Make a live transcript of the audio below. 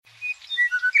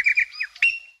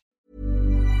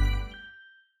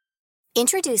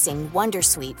Introducing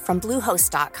Wondersuite from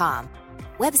Bluehost.com.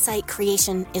 Website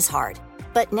creation is hard,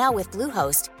 but now with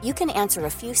Bluehost, you can answer a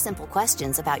few simple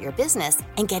questions about your business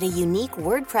and get a unique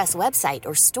WordPress website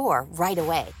or store right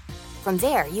away. From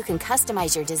there, you can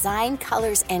customize your design,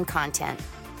 colors, and content.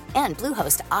 And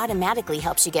Bluehost automatically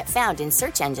helps you get found in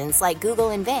search engines like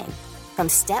Google and Bing. From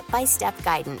step-by-step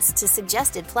guidance to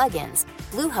suggested plugins,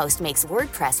 Bluehost makes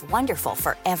WordPress wonderful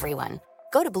for everyone.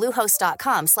 Go to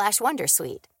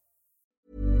bluehost.com/wondersuite.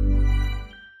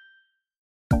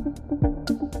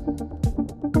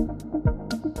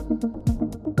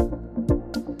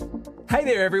 Hey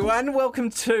there, everyone.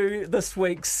 Welcome to this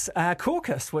week's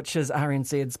Caucus, which is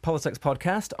RNZ's politics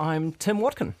podcast. I'm Tim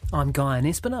Watkin. I'm Guy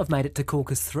Espiner. I've made it to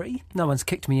Caucus 3. No one's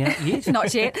kicked me out yet.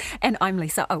 Not yet. And I'm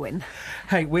Lisa Owen.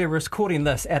 Hey, we're recording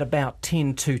this at about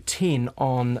 10 to 10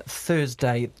 on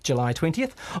Thursday, July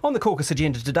 20th. On the Caucus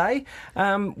agenda today,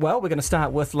 we're going to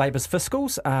start with Labour's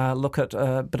fiscals, look at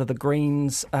a bit of the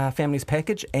Greens families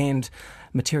package and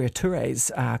Materia Toure's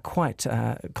quite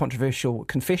controversial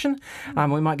confession.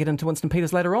 We might get into Winston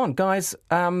Peters later on. Guys,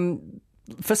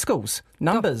 fiscals,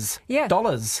 numbers,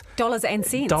 dollars. Dollars and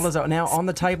cents. Dollars are now on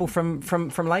the table from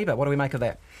Labour. What do we make of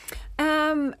that?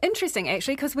 Interesting,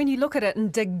 actually, because when you look at it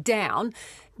and dig down,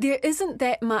 there isn't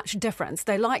that much difference.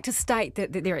 They like to state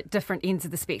that they're at different ends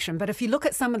of the spectrum. But if you look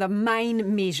at some of the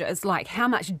main measures, like how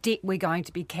much debt we're going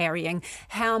to be carrying,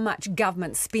 how much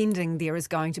government spending there is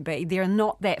going to be, they're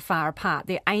not that far apart.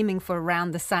 They're aiming for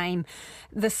around the same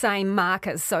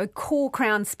markers. So core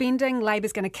Crown spending,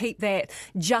 Labour's going to keep that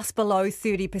just below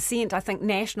 30%. I think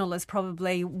National is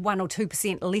probably 1 or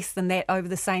 2% less than that over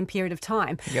the same period of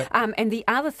time. Yep. And the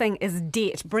other thing is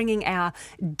debt, bringing our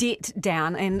debt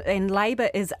down. And Labour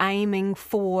is aiming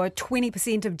for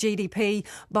 20% of GDP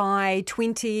by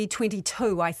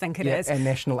 2022, I think it is. And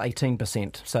National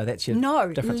 18%. So that's your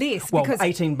difference. Less. Well, because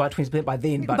 18 by 20% by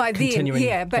then, but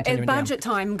continuing. But at budget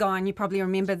down. time, Guy, and you probably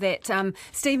remember that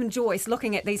Stephen Joyce,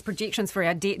 looking at these projections for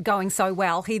our debt going so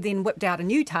well, he then whipped out a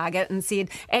new target and said,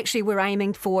 actually, we're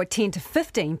aiming for 10 to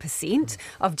 15%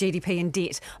 of GDP in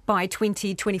debt by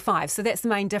 2025. So that's the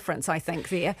main difference, I think,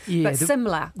 there. Yeah, but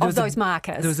similar of those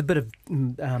markers. There was a bit of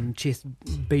chest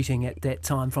beating at that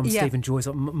time from Stephen Joyce.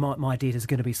 My debt is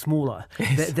going to be smaller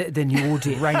than your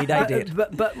debt. Rainy day debt.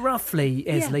 But roughly,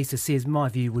 as Lisa says, my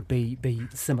view would be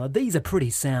similar. These are pretty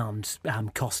sound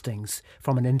costings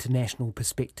from an international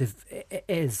perspective,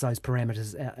 as those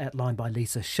parameters outlined by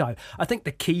Lisa show. I think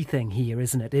the key thing here,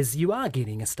 isn't it, is you are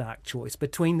getting a stark choice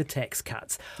between the tax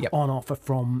cuts on offer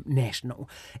from National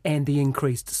and the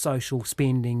increased social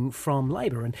spending from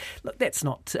Labour. And look, that's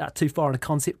not too foreign a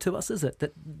concept to us, is it,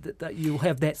 that you'll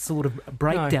have that sort of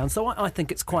breakdown. No. So I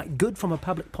think it's quite good from a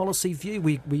public policy view.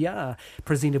 We are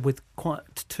presented with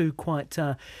two quite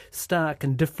stark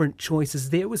and different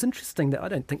choices there. It was interesting that I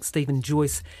don't think Stephen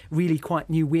Joyce really quite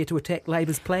knew where to attack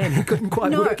Labour's plan. He couldn't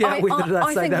quite work out whether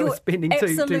to say they were spending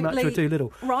too much or too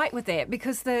little. Right with that,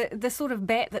 because the sort of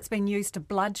bat that's been used to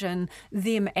bludgeon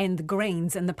them and the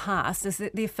Greens in the past is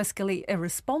that they're fiscally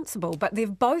irresponsible. But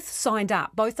they've both signed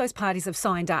up, both those parties have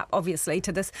signed up, obviously,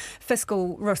 to this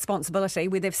fiscal responsibility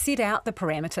where they've set out the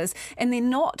parameters and they're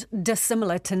not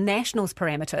dissimilar to National's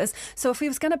parameters. So if he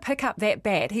was going to pick up that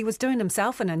bat, he was doing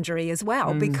himself an injury as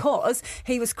well, because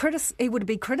he would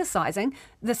be criticising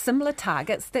the similar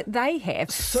targets that they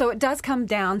have. So it does come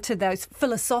down to those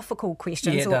philosophical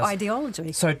questions or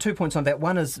ideology. So 2 points on that.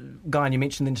 One is, Guy, and you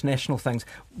mentioned the international things,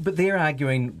 but they're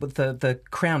arguing with the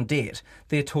Crown debt.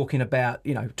 They're talking about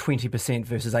 20%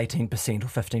 versus 18% or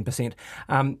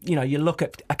 15%. You look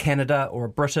at a Canada or a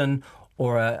Britain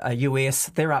or a US,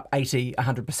 they're up 80,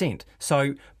 100%.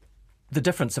 So the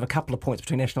difference of a couple of points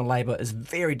between National and Labour is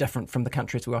very different from the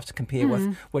countries we often compare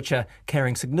with, which are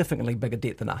carrying significantly bigger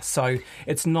debt than us. So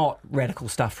it's not radical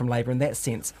stuff from Labour in that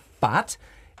sense. But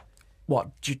what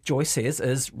Joyce says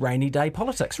is rainy day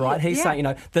politics, right? He's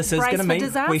saying, this is going to mean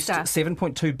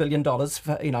 $7.2 billion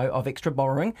for, of extra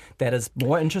borrowing. That is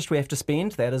more interest we have to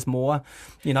spend. That is more,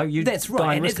 that's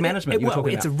right. Risk management.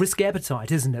 It's a risk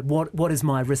appetite, isn't it? What is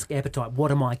my risk appetite?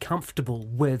 What am I comfortable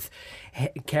with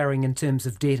carrying in terms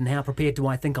of debt, and how prepared do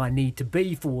I think I need to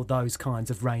be for those kinds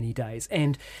of rainy days?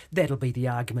 And that'll be the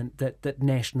argument that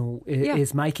National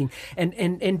is making.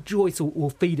 And Joyce will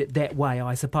feed it that way,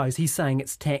 I suppose. He's saying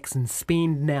it's tax and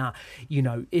spend. Now,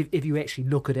 if you actually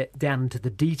look at it down into the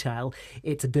detail,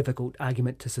 it's a difficult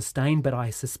argument to sustain, but I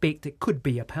suspect it could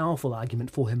be a powerful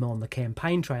argument for him on the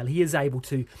campaign trail. He is able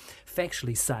to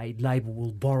factually say Labour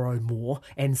will borrow more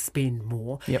and spend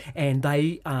more, and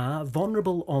they are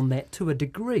vulnerable on that to a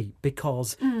degree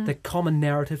because the common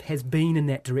narrative has been in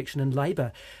that direction, and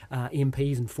Labour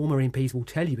MPs and former MPs will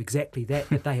tell you exactly that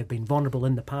they have been vulnerable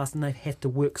in the past and they've had to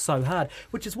work so hard,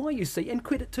 which is why you see, and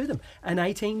credit to them, an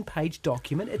 18-page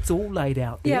document. It's all laid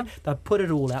out there. They've put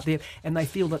it all out there, and they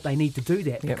feel that they need to do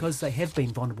that because they have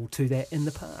been vulnerable to that in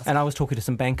the past. And I was talking to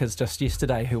some bankers just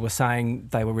yesterday who were saying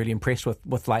they were really impressed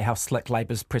with how slick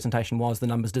Labour's presentation was. The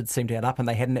numbers did seem to add up, and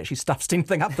they hadn't actually stuffed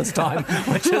anything up this time,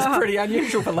 which is pretty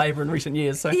unusual for Labour in recent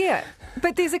years. So. Yeah,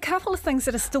 but there's a couple of things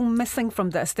that are still missing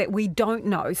from this that we don't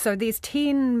know. So there's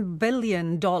 $10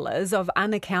 billion of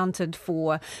unaccounted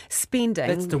for spending.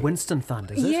 That's the Winston Fund,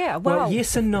 is it? Yeah, well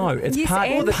yes and no. It's part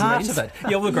of it.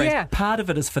 Yeah, we'll agree. Yeah. Part of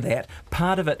it is for that.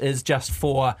 Part of it is just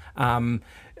for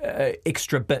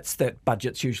extra bits that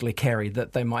budgets usually carry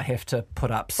that they might have to put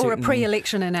up. Or a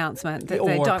pre-election announcement that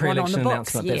they don't want on the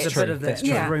books yet. That's true. That's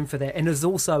room for that. And there's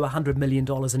also $100 million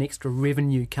in extra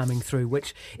revenue coming through,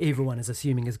 which everyone is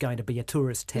assuming is going to be a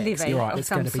tourist tax. Levy of it's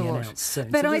some going to be sort. announced soon.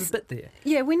 But so there's a bit there.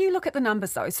 Yeah, when you look at the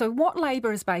numbers though, so what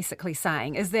Labour is basically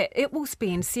saying is that it will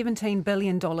spend $17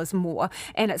 billion more,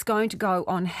 and it's going to go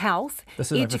on health,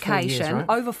 education,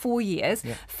 over 4 years,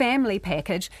 family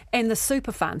package and the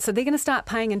super fund. So they're going to start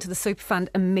paying into the super fund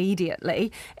immediately,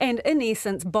 and in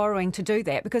essence borrowing to do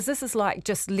that, because this is like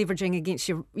just leveraging against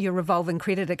your revolving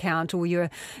credit account or your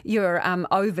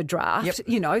overdraft,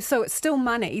 so it's still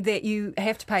money that you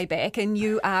have to pay back, and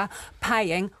you are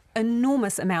paying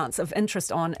enormous amounts of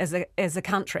interest on as a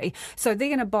country. So they're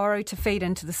going to borrow to feed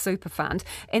into the super fund,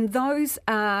 and those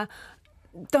are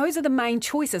the main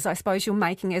choices, I suppose, you're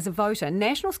making as a voter.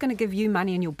 National's going to give you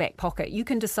money in your back pocket. You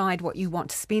can decide what you want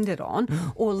to spend it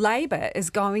on, or Labour is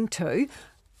going to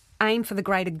aim for the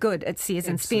greater good, it says,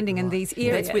 in spending in these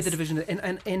areas. That's where the division is.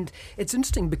 And it's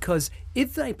interesting because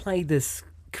if they play this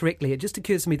correctly, it just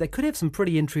occurs to me they could have some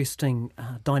pretty interesting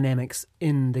dynamics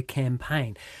in the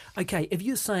campaign. Okay, if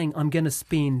you're saying I'm going to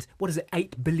spend,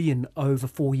 $8 billion over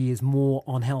 4 years more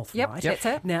on health, right? That's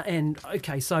it. Now,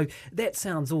 so that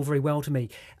sounds all very well to me.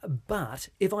 But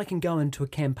if I can go into a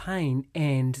campaign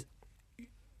and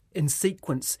in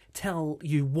sequence tell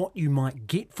you what you might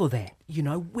get for that,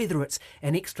 whether it's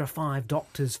an extra 5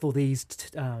 doctors for these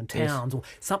towns or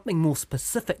something more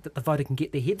specific that the voter can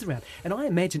get their heads around. And I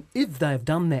imagine if they've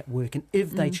done that work and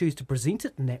if they choose to present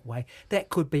it in that way, that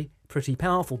could be pretty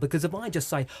powerful. Because if I just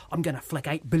say I'm going to flick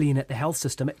 $8 billion at the health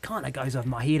system, it kind of goes over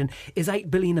my head. And is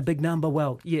 $8 billion a big number?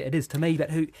 Well, yeah, it is to me. But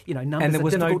numbers and there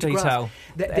was are no difficult detail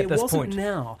to grasp. at this wasn't point.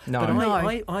 Now, no.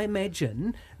 But I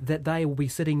imagine that they will be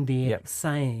sitting there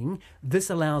saying this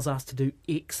allows us to do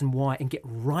X and Y and get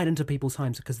right into people's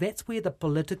homes, because that's where the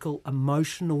political,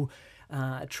 emotional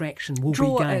traction will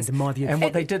be gained, in my view. And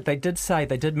what they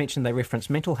did mention, they referenced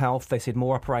mental health, they said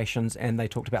more operations, and they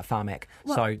talked about Pharmac.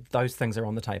 So those things are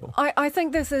on the table. I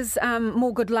think this is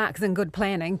more good luck than good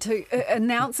planning to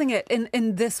announcing it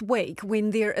in this week,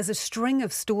 when there is a string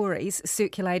of stories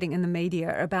circulating in the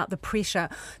media about the pressure,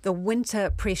 the winter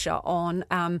pressure on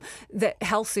the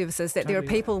health services, that there are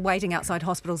people waiting outside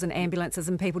hospitals and ambulances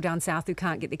and people down south who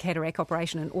can't get the cataract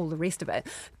operation and all the rest of it.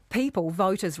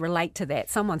 Voters relate to that.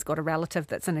 Someone's got a relative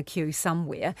that's in a queue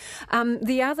somewhere.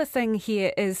 The other thing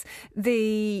here is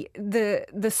the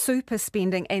super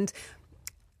spending and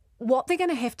what they're going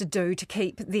to have to do to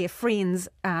keep their friends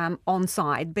on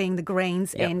side, being the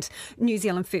Greens and New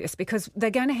Zealand First, because they're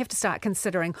going to have to start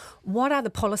considering what are the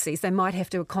policies they might have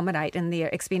to accommodate in their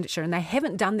expenditure, and they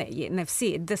haven't done that yet, and they've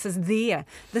said this is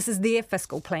their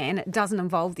fiscal plan. It doesn't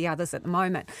involve the others at the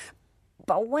moment.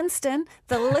 But Winston,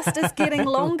 the list is getting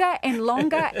longer and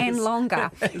longer and longer.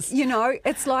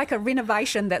 It's like a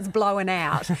renovation that's blowing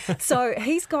out. So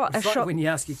he's got it's like when you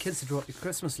ask your kids to draw up your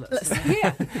Christmas list.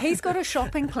 Yeah, he's got a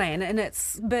shopping plan, and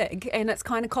it's big and it's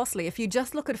kind of costly. If you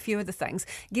just look at a few of the things,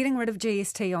 getting rid of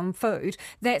GST on food,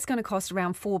 that's going to cost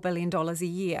around $4 billion a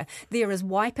year. There is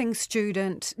wiping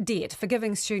student debt,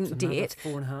 forgiving student debt.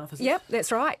 4.5, is it? Yep,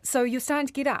 that's right. So you're starting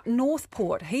to get up.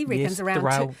 Northport, he reckons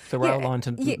around the rail line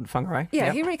to Whangarei.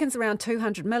 Yeah, he reckons around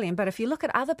 200 million. But if you look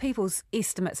at other people's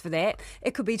estimates for that,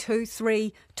 it could be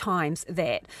 2-3 times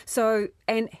that. So,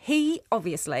 and he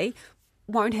obviously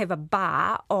won't have a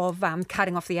bar of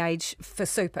cutting off the age for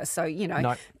super. So,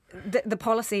 No. the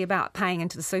policy about paying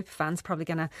into the super fund's probably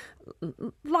going to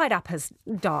light up his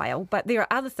dial, but there are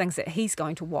other things that he's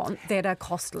going to want that are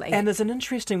costly. And there's an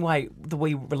interesting way that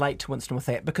we relate to Winston with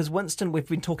that, because Winston, we've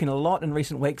been talking a lot in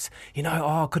recent weeks,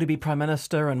 could he be Prime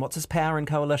Minister and what's his power in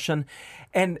coalition?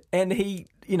 And he,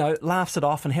 laughs it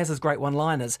off and has his great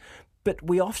one-liners. But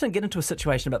we often get into a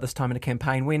situation about this time in a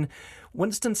campaign when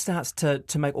Winston starts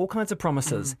to make all kinds of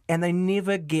promises and they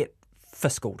never get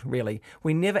fiscaled, really.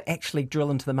 We never actually drill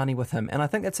into the money with him. And I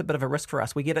think that's a bit of a risk for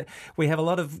us. We get it. We have a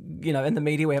lot of, in the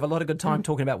media, we have a lot of good time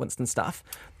talking about Winston stuff.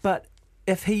 But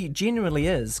if he genuinely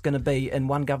is going to be in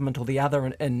one government or the other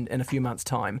in a few months'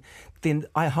 time, then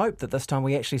I hope that this time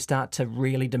we actually start to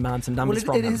really demand some numbers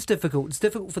from him. It is difficult. It's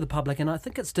difficult for the public, and I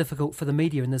think it's difficult for the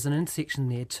media, and there's an intersection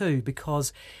there too,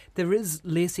 because there is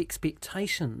less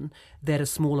expectation that a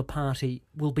smaller party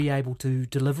will be able to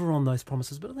deliver on those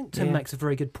promises. But I think Tim makes a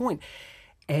very good point.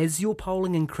 As your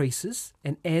polling increases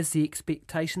and as the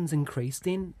expectations increase,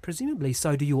 then presumably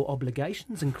so do your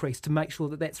obligations increase to make sure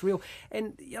that that's real.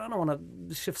 And I don't want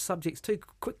to shift subjects too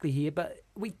quickly here, but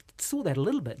we saw that a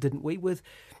little bit, didn't we, with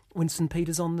Winston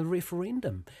Peters on the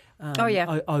referendum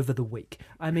over the week.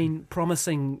 I mean,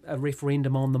 promising a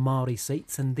referendum on the Māori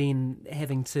seats and then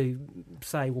having to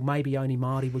say, well, maybe only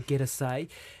Māori would get a say.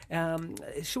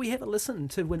 Should we have a listen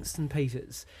to Winston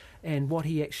Peters and what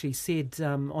he actually said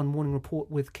on Morning Report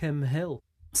with Kim Hill?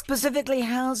 Specifically,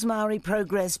 how's Māori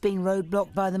progress being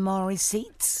roadblocked by the Māori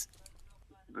seats?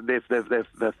 They've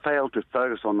failed to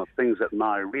focus on the things that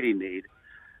Māori really need,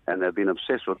 and they've been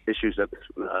obsessed with issues that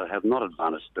have not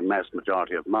advantaged the mass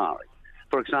majority of Māori.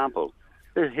 For example,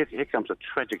 here comes a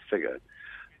tragic figure.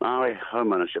 Māori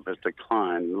home ownership has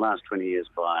declined in the last 20 years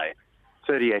by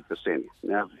 38%.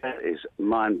 Now, that is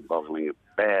mind-boggling,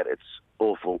 bad, it's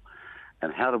awful.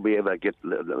 And how did we ever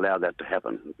allow that to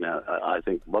happen? Now, I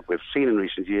think what we've seen in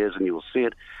recent years, and you will see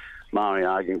it, Māori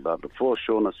arguing about the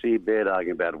foreshore on the seabed,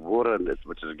 arguing about water,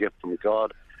 which is a gift from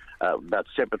God, about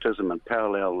separatism and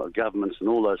parallel governments and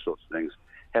all those sorts of things,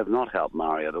 have not helped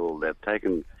Māori at all. They've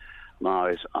taken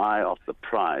Māori's eye off the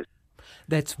prize.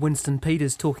 That's Winston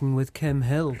Peters talking with Kim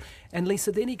Hill. And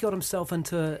Lisa, then he got himself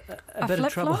into a bit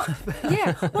of trouble.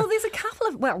 Yeah, well, there's a couple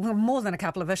of, more than a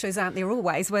couple of issues, aren't there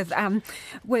always, with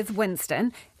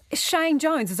Winston. Shane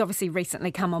Jones has obviously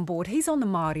recently come on board. He's on the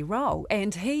Māori roll,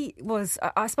 and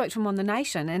I spoke to him on The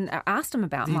Nation and asked him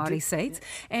about Māori seats,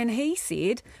 and he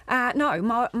said, no,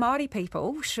 Māori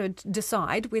people should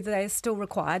decide whether they're still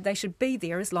required. They should be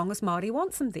there as long as Māori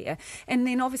wants them there. And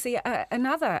then obviously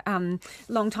another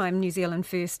long-time New Zealand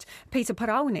First, Peter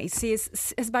Paraone,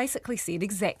 has basically said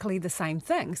exactly the same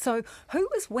thing. So who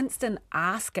is Winston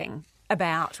asking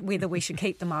about whether we should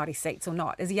keep the Māori seats or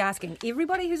not? Is he asking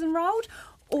everybody who's enrolled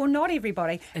or not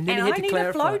everybody? And I need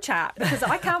a flow chart because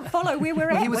I can't follow where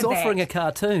we're at. He was offering a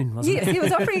cartoon, wasn't he? Yes, he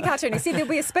was offering a cartoon. He said there'll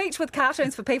be a speech with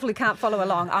cartoons for people who can't follow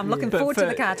along. I'm looking forward to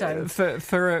the cartoons.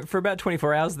 For about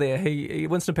 24 hours there,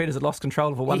 Winston Peters had lost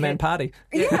control of a one-man party.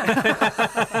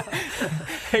 Yeah.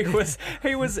 he was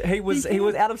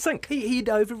out of sync. He'd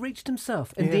overreached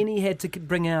himself, and then he had to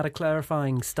bring out a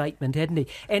clarifying statement, hadn't he?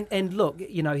 And look,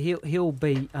 he'll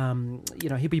be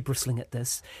bristling at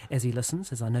this as he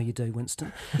listens, as I know you do,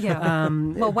 Winston. Yeah.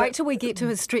 Wait till we get to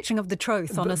his stretching of the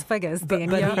truth on his figures.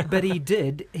 But he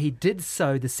did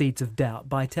sow the seeds of doubt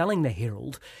by telling the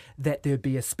Herald that there'd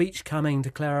be a speech coming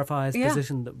to clarify his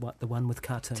position, the one with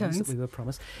cartoons that we were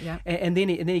promised. Yeah. And then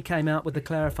he came out with the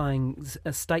clarifying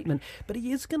statement. But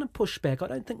he is going to push back. I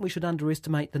don't think we should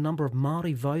underestimate the number of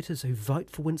Māori voters who vote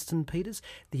for Winston Peters,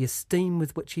 the esteem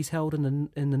with which he's held in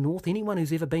the north. Anyone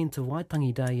who's ever been to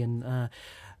Waitangi Day and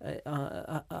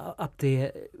up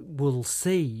there will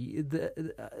see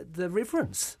the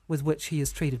reverence with which he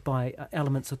is treated by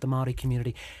elements of the Māori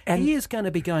community. And he is going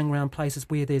to be going around places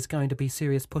where there's going to be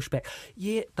serious pushback.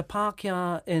 Yeah, the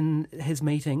Pākehā in his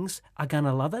meetings are going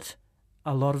to love it.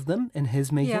 A lot of them in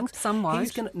his meetings. Yeah, some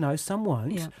won't. Some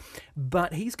won't. Yeah.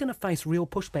 But he's going to face real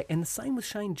pushback. And the same with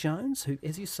Shane Jones, who,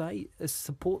 as you say,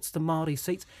 supports the Māori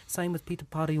seats. Same with Peter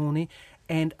Paraone.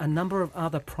 And a number of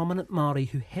other prominent Māori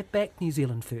who have backed New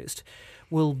Zealand First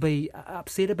will be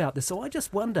upset about this. So I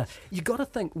just wonder, you got to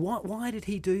think, why did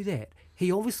he do that?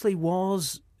 He obviously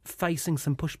was facing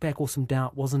some pushback or some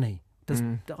doubt, wasn't he?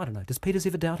 I don't know. Does Peters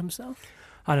ever doubt himself?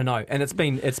 I don't know, and it's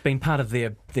been part of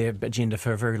their agenda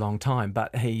for a very long time.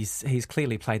 But he's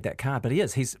clearly played that card. But he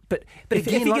is. But if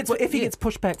he gets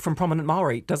pushback from prominent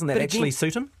Māori, doesn't that actually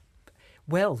suit him?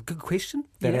 Well, good question.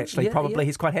 That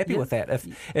he's quite happy with that.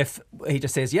 If he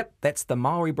just says, yep, that's the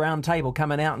Maori brown table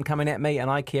coming out and coming at me, and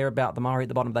I care about the Maori at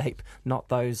the bottom of the heap, not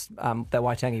those the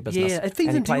Waitangi business. Yeah, it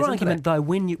feeds into your argument, that. though,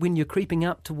 when you're creeping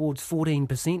up towards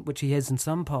 14%, which he has in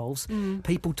some polls,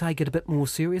 people take it a bit more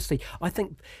seriously. I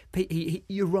think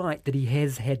you're right that he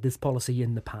has had this policy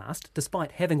in the past,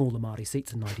 despite having all the Māori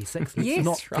seats in 96. Yes,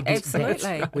 not forget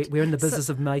absolutely. that. We're in the business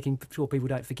of making sure people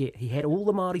don't forget. He had all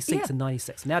the Māori seats in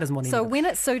 96. Now doesn't want any. So when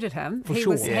it suited him, he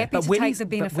was happy but to when take the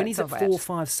benefits But when he's at of 4, it.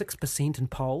 5, 6% in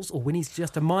polls, or when he's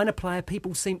just a minor player,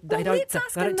 people Let's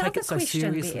ask don't another take it so question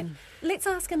seriously. then. Let's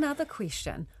ask another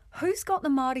question. Who's got the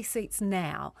Māori seats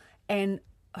now, and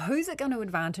who's it going to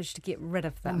advantage to get rid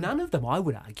of them? None of them, I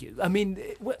would argue. I mean,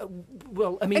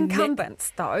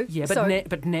 Incumbents, though. Yeah, but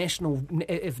if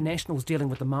National's dealing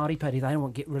with the Māori Party, they don't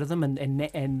want to get rid of them,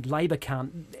 and Labour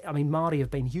can't. I mean, Māori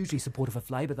have been hugely supportive of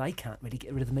Labour. They can't really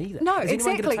get rid of them either. No, Is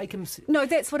exactly. Going to take him... No,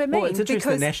 that's what I mean. Well, it's interesting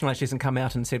because that National actually hasn't come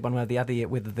out and said one way or the other yet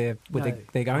whether they're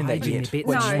going that yet,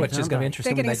 which is going to be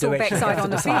interesting when they do actually backside have on to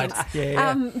the decide.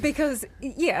 fence. Because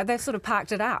they've sort of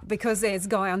parked it up because, as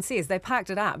Guyon says, they parked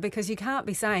it up because you can't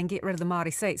be saying get rid of the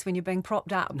Māori seats when you're being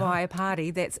propped up by a party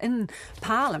that's in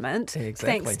Parliament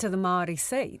thanks to the Māori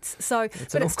seats. So,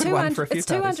 it's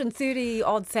 230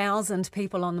 odd thousand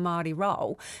people on the Māori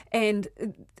roll, and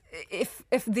if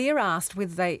they're asked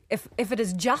whether if it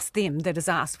is just them that is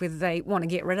asked whether they want to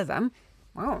get rid of them,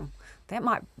 well, that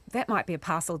might be a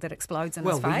parcel that explodes in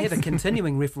his face. Well, we have a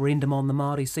continuing referendum on the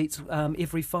Māori seats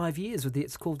every 5 years.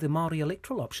 It's called the Māori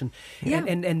electoral option. Yeah.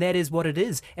 And that is what it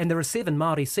is. And there are 7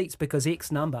 Māori seats because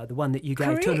X number, the one that you gave,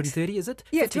 Correct. 230, is it?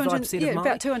 Yeah, 55% of Māori.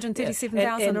 about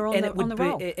 237,000 are on the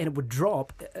roll. And it would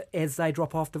drop as they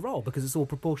drop off the roll because it's all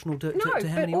proportional to how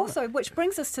many but also, which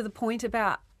brings us to the point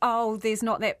about, there's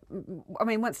not that... I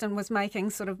mean, Winston was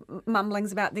making sort of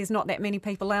mumblings about there's not that many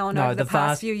people out over the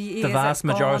past few years. The vast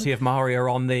majority of Māori are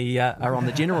on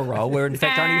the general roll, where in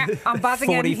fact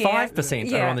only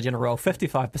 45% are on the general roll,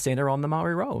 55% are on the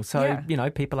Māori roll. So,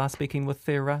 people are speaking with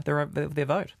their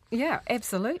vote. Yeah,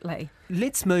 absolutely.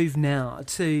 Let's move now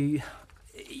to...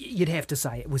 You'd have to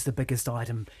say it was the biggest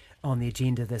item on the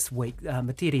agenda this week,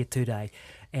 Materia Ture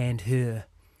and her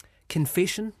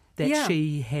confession that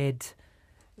she had...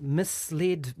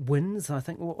 misled Wins, I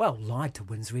think. Well, lied to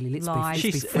Wins, really. Let's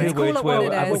be frank. Her words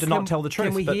were, I did not tell the truth.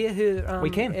 Can we hear her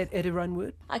we can. At her own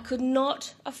word? I could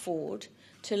not afford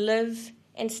to live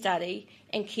and study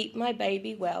and keep my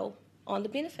baby well on the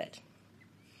benefit.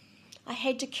 I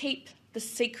had to keep the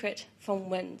secret from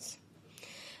Wins.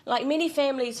 Like many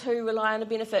families who rely on the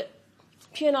benefit,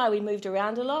 Pugh and I, we moved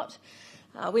around a lot.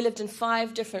 We lived in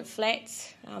 5 different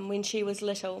flats when she was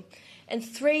little. In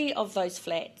 3 of those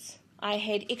flats, I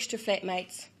had extra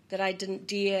flatmates that I didn't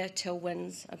dare tell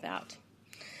Wins about.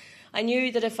 I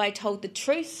knew that if I told the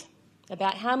truth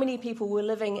about how many people were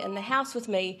living in the house with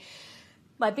me,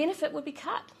 my benefit would be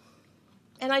cut.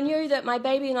 And I knew that my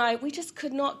baby and I, we just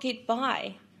could not get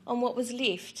by on what was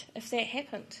left if that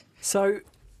happened. So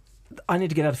I need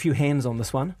to get out a few hands on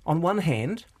this one. On one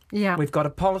hand, we've got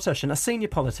a senior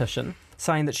politician,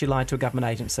 saying that she lied to a government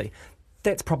agency.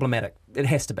 That's problematic. It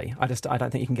has to be. I don't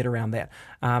think you can get around that.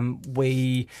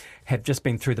 We have just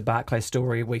been through the Barclay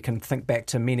story. We can think back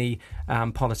to many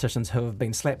politicians who have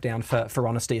been slapped down for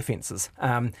honesty offences.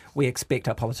 We expect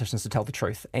our politicians to tell the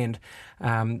truth, and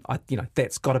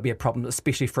that's got to be a problem,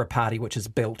 especially for a party which is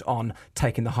built on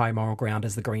taking the high moral ground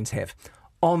as the Greens have.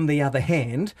 On the other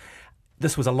hand,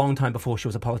 this was a long time before she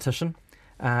was a politician.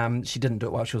 She didn't do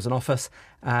it while she was in office.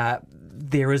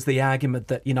 There is the argument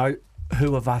that,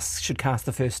 who of us should cast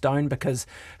the first stone, because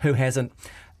who hasn't,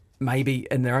 maybe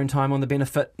in their own time on the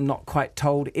benefit, not quite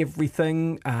told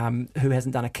everything, who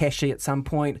hasn't done a cashie at some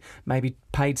point, maybe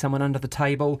paid someone under the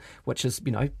table, which is,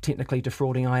 technically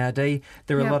defrauding IRD.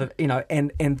 There are a lot of,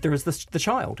 and there is the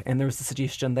child, and there is the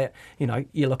suggestion that,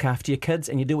 you look after your kids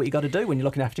and you do what you got to do when you're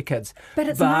looking after kids.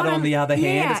 But on the other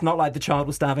hand, it's not like the child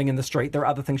was starving in the street. There are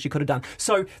other things she could have done.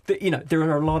 So, there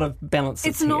are a lot of balances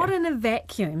It's not in a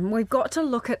vacuum. We've got to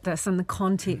look at this in the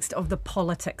context of the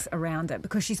politics around it,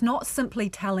 because she's not simply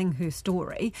telling her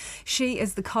story. She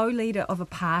is the co-leader of a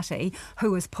party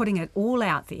who is putting it all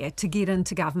out there to get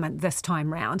into government this time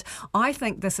round. I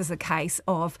think this is a case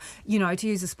of, to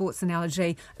use a sports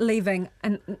analogy, leaving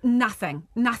nothing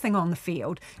on the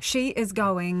field. She is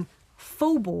going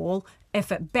full ball.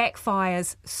 If it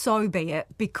backfires, so be it,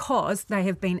 because they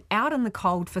have been out in the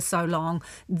cold for so long.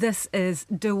 This is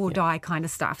do or die kind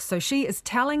of stuff. So she is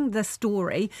telling the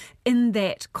story in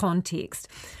that context.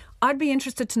 I'd be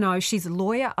interested to know, she's a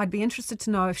lawyer, I'd be interested to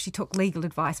know if she took legal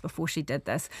advice before she did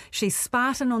this. She's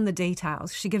Spartan on the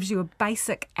details. She gives you a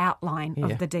basic outline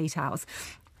of the details.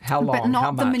 How long, but not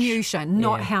how the much? minutiae,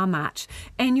 not Yeah. how much.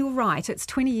 And you're right, it's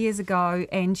 20 years ago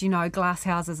and, glass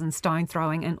houses and stone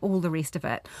throwing and all the rest of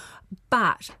it.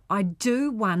 But I do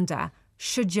wonder,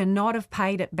 should you not have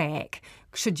paid it back?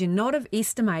 Should you not have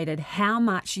estimated how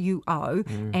much you owe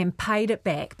and paid it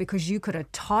back? Because you could have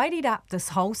tidied up this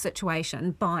whole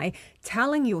situation by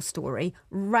telling your story,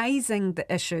 raising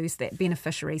the issues that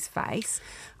beneficiaries face.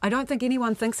 I don't think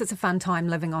anyone thinks it's a fun time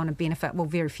living on a benefit. Well,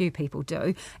 very few people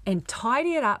do. And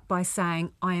tidy it up by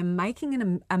saying, I am making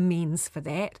an amends for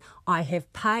that. I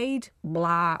have paid,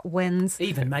 blah, wins.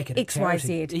 Even make it a X, Y,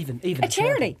 Z. charity. Even a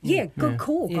charity. Yeah, good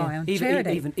call, Guy, on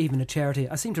charity. Even a charity.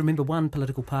 I seem to remember one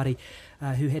political party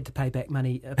who had to pay back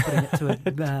money putting it to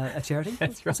a charity.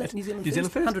 That's right. Was that New Zealand New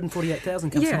Zealand First? First.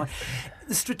 148,000 comes Yeah. to mind.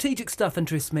 The strategic stuff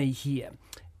interests me here.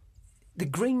 The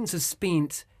Greens have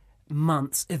spent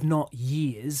months, if not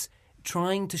years,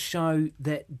 trying to show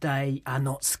that they are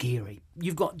not scary.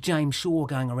 You've got James Shaw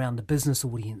going around the business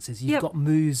audiences. You've got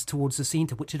moves towards the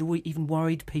centre, which had even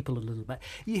worried people a little bit.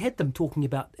 You had them talking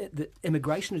about that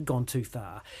immigration had gone too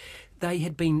far. They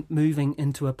had been moving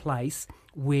into a place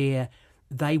where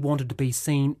they wanted to be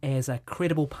seen as a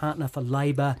credible partner for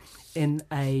Labour in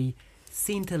a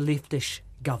centre-leftish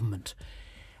government.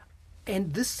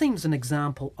 And this seems an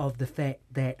example of the fact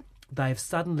that they've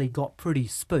suddenly got pretty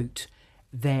spooked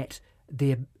that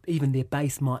even their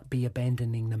base might be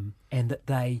abandoning them and that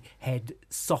they had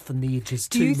softened the edges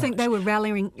too much. Do you think they were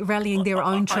rallying their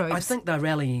own troops? I think they're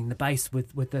rallying the base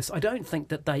with this. I don't think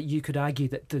that you could argue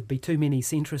that there'd be too many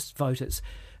centrist voters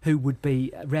who would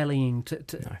be rallying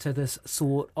to this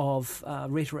sort of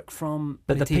rhetoric from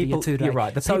But the Te people, Ture. you're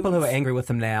right, the people who are angry with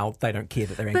them now, they don't care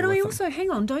that they're angry But with I them. also,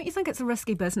 hang on, don't you think it's a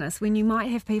risky business when you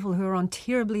might have people who are on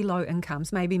terribly low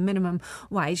incomes, maybe minimum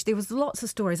wage? There was lots of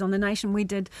stories on The Nation. We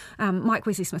did, Mike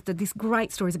Wesley-Smith did these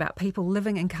great stories about people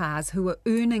living in cars who were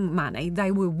earning money.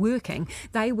 They were working.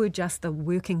 They were just the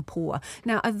working poor.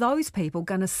 Now, are those people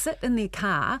going to sit in their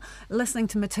car listening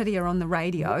to Matitia on the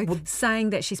radio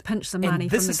saying that she's pinched some money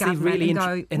from the government and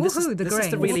go, this woohoo, the is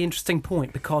Greens? the really interesting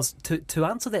point, because to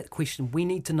answer that question, we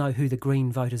need to know who the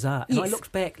Green voters are. And I Yes.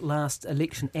 looked back last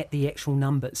election at the actual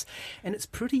numbers, and it's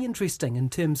pretty interesting in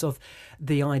terms of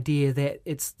the idea that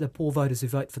it's the poor voters who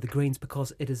vote for the Greens,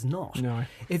 because it is not. No.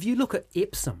 If you look at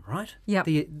Epsom, right? Yep.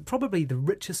 Probably the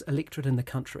richest electorate in the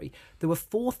country, there were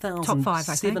Top five,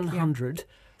 I think, yeah.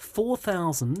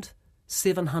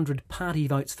 4,700 party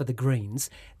votes for the Greens.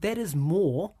 That is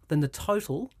more than the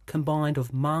total combined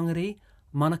of Māngere,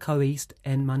 Manukau East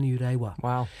and Manurewa.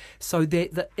 Wow. So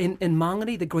in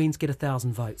Māngere, the Greens get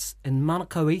 1,000 votes. In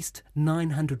Manukau East,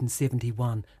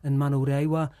 971. In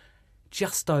Manurewa,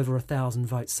 just over 1,000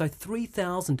 votes. So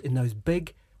 3,000 in those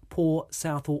big, poor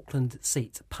South Auckland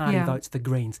seats, party votes for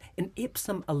Greens. In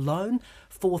Epsom alone,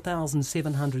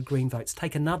 4,700 Green votes.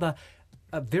 Take another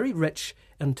very rich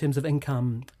in terms of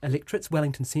income electorates,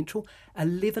 Wellington Central,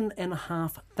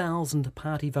 11,500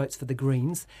 party votes for the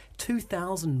Greens,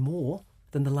 2,000 more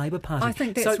than the Labour Party. I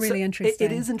think that's really interesting.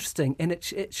 It is interesting, and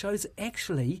it shows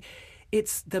actually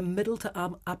it's the middle to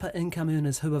upper income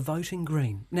earners who are voting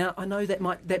Green. Now, I know that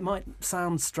might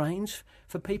sound strange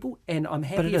for people, and I'm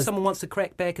happy if someone wants to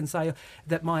crack back and say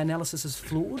that my analysis is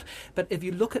flawed. But if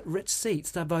you look at rich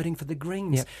seats, they're voting for the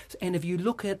Greens. Yep. And if you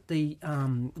look at the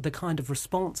kind of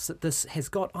response that this has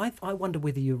got, I wonder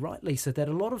whether you're right, Lisa, that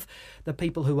a lot of the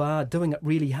people who are doing it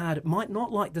really hard might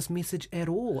not like this message at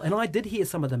all. And I did hear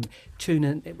some of them tune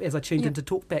in as I tuned into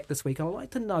Talkback this week. I'd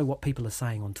like to know what people are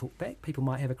saying on Talkback. People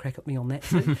might have a crack at me on that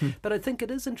too. But I think it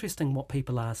is interesting what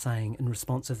people are saying in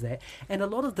response of that. And a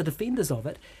lot of the defenders of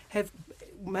it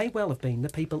may well have been the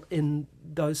people in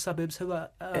those suburbs who are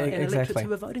and electorates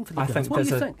who are voting for the Greens. What do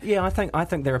you think? Yeah, I think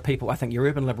there are people. I think your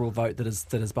urban Liberal vote that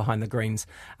is behind the Greens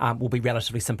will be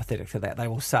relatively sympathetic to that. They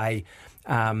will say,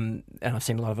 and I've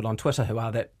seen a lot of it on Twitter, who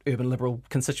are that urban Liberal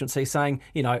constituency saying,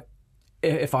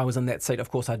 if I was in that seat,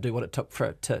 of course, I'd do what it took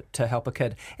to help a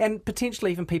kid. And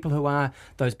potentially even people who are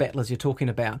those battlers you're talking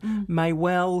about may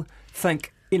well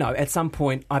think, at some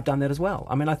point I've done that as well.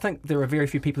 I mean, I think there are very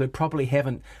few people who probably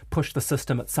haven't pushed the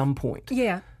system at some point.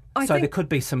 Yeah. So there could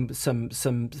be some.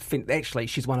 Actually,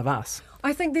 she's one of us.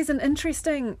 I think there's an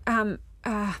interesting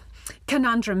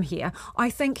conundrum here. I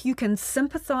think you can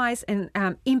sympathise and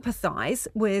empathise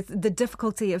with the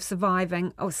difficulty of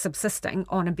surviving or subsisting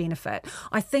on a benefit.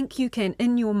 I think you can,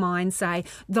 in your mind, say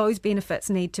those benefits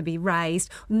need to be raised,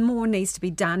 more needs to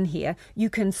be done here. You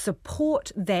can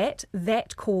support that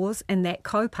cause and that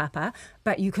kaupapa,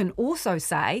 but you can also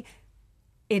say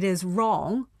it is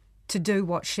wrong to do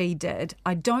what she did.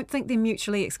 I don't think they're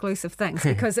mutually exclusive things,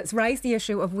 because it's raised the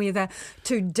issue of whether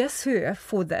to diss her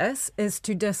for this is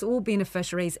to diss all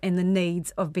beneficiaries and the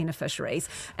needs of beneficiaries.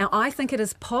 Now, I think it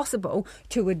is possible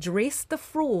to address the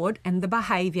fraud and the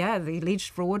behaviour, the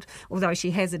alleged fraud, although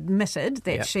she has admitted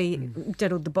that she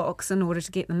diddled the books in order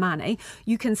to get the money.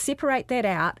 You can separate that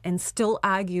out and still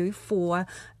argue for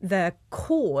the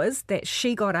cause that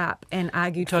she got up and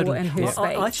argued for in her speech.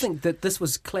 I think that this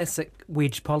was classic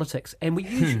wedge politics, and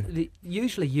we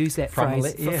usually use that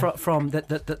phrase from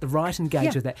the right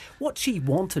engage with that. What she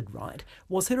wanted, right,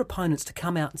 was her opponents to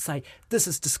come out and say, this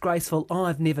is disgraceful,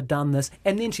 I've never done this,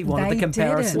 and then she wanted the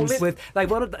comparisons with...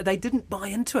 They didn't buy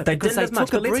into it. They didn't as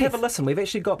much, but let's have a listen. We've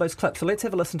actually got those clips, so let's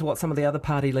have a listen to what some of the other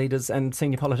party leaders and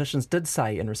senior politicians did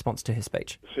say in response to her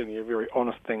speech. Certainly a very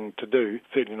honest thing to do.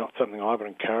 Certainly not something I would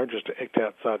encourage, is to act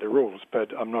outside the rules, but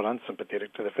I'm not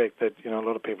unsympathetic to the fact that, a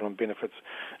lot of people on benefits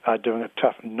are doing it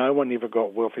tough. No one ever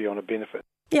got wealthy on a benefit.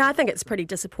 Yeah, I think it's pretty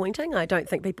disappointing. I don't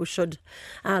think people should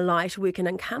lie to work and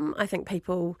income. I think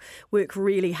people work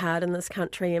really hard in this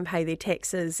country and pay their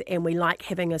taxes, and we like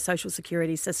having a social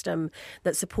security system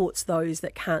that supports those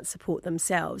that can't support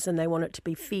themselves, and they want it to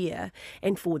be fair.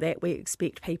 And for that, we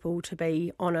expect people to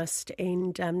be honest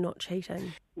and not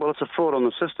cheating. Well, it's a fraud on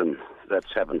the system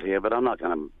that's happened here, but I'm not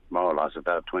going to moralise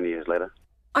about it 20 years later.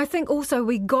 I think also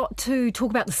we got to talk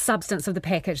about the substance of the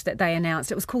package that they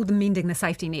announced. It was called the Mending the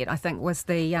Safety Net, I think was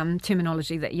the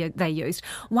terminology that they used.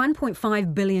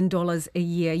 $1.5 billion a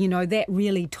year, that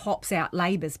really tops out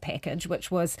Labour's package,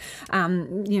 which was,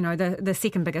 the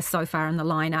second biggest so far in the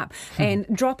lineup. And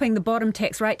dropping the bottom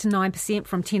tax rate to 9%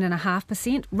 from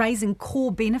 10.5%, raising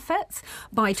core benefits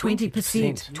by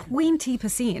 20%.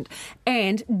 20%.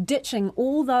 And ditching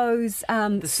all those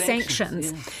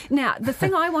sanctions. Now, the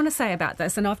thing I want to say about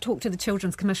this, and I've talked to the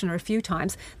Children's Commissioner a few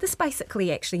times, this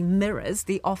basically actually mirrors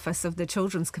the Office of the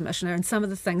Children's Commissioner and some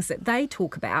of the things that they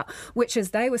talk about, which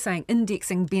is they were saying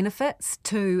indexing benefits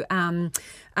to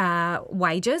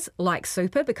wages like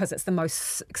super, because it's the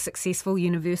most successful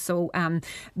universal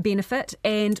benefit,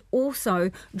 and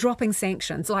also dropping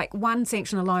sanctions, like one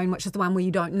sanction alone, which is the one where you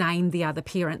don't name the other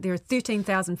parent. There are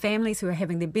 13,000 families who are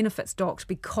having their benefits docked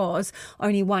because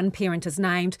only one parent is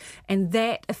named, and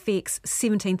that affects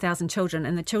 17,000 children.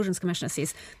 And the Children's Commissioner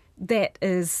says that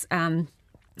is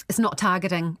it's not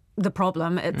targeting the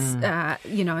problem. It's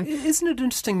Isn't it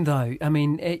interesting though? I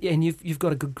mean, and you've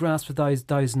got a good grasp of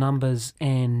those numbers,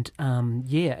 and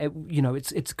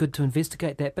it's good to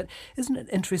investigate that. But isn't it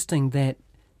interesting that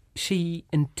she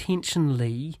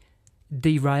intentionally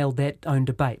derailed that own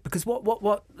debate? Because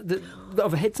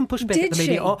I've had some pushback at the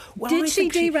media. Did she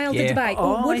derail the debate?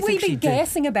 Or would we be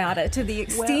gassing about it to the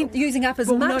extent using up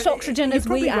as much oxygen as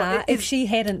we are if she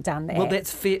hadn't done that? Well,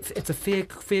 that's fair. It's a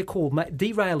fair call.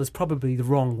 Derail is probably the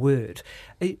wrong word.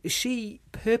 She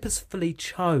purposefully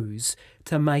chose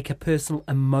to make a personal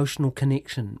emotional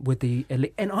connection with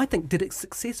and I think did it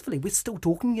successfully. We're still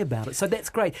talking about it, so that's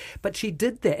great. But she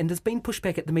did that, and there's been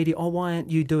pushback at the media, why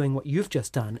aren't you doing what you've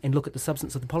just done and look at the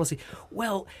substance of the policy?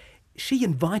 Well, she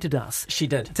invited us. She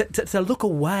did. To look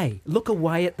away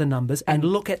at the numbers and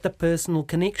look at the personal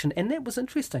connection, and that was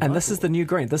interesting. And this is the new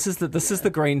Green. This is the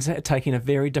Greens taking a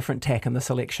very different tack in this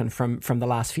election from the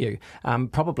last few.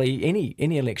 Probably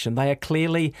any election. They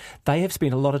have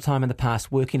spent a lot of time in the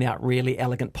past working out really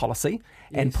elegant policy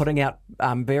and putting out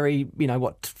very,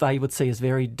 what they would see as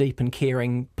very deep and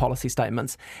caring policy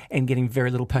statements, and getting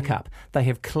very little pickup. They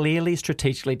have clearly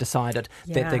strategically decided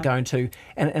that they're going to,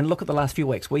 and look at the last few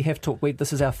weeks. We have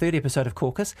this is our third episode of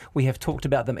Caucus. We have talked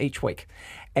about them each week.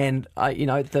 And,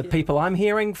 the people I'm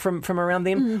hearing from around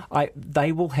them,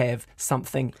 they will have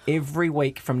something every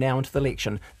week from now until the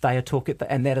election. They are talking,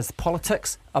 and that is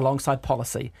politics alongside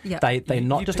policy. Yep. They're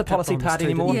not just a policy party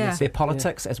anymore. Yeah. They're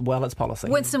politics as well as policy.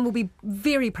 Winston will be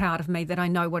very proud of me that I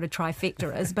know what a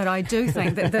trifecta is, but I do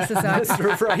think that this is a... That's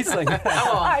rephrasing.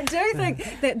 I do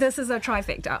think that this is a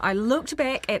trifecta. I looked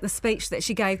back at the speech that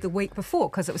she gave the week before,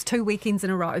 because it was 2 weekends in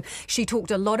a row. She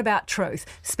talked a lot about truth,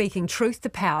 speaking truth to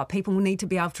power. People will need to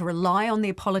be able to rely on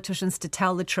their politicians to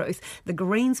tell the truth. The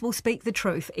Greens will speak the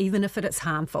truth, even if it's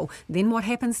harmful. Then what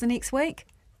happens the next week?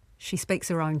 She speaks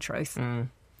her own truth.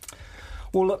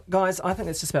 Well, look, guys, I think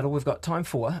that's just about all we've got time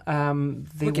for.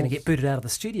 We're going to get booted out of the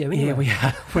studio anyway.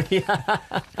 Yeah, we are.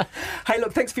 Hey,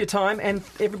 look, thanks for your time. And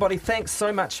everybody, thanks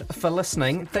so much for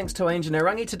listening. Thanks to Angie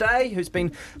Narangi today, who's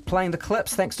been playing the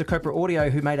clips. Thanks to Copra Audio,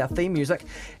 who made our theme music.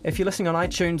 If you're listening on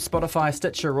iTunes, Spotify,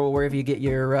 Stitcher, or wherever you get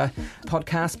your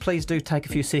podcast, please do take a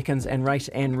few seconds and rate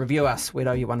and review us. We'd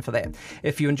owe you one for that.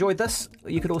 If you enjoyed this,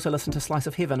 you could also listen to Slice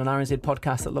of Heaven, an RNZ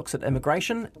podcast that looks at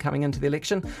immigration coming into the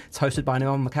election. It's hosted by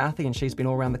Noel McCarthy, and she's been been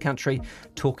all around the country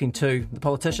talking to the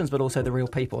politicians, but also the real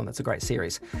people, and it's a great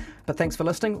series. But thanks for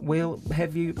listening. We'll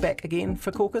have you back again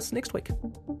for Caucus next week.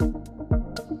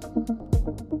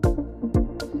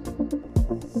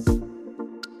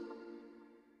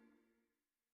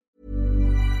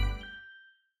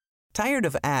 Tired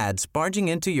of ads barging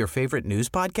into your favorite news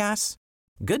podcasts?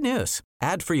 Good news.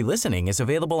 Ad-free listening is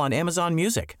available on Amazon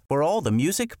Music for all the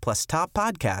music plus top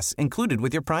podcasts included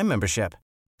with your Prime membership.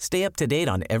 Stay up to date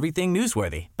on everything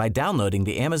newsworthy by downloading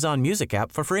the Amazon Music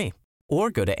app for free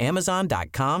or go to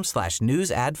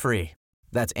amazon.com/news ad free.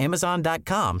 That's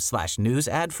amazon.com/news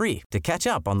ad free to catch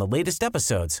up on the latest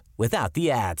episodes without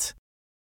the ads.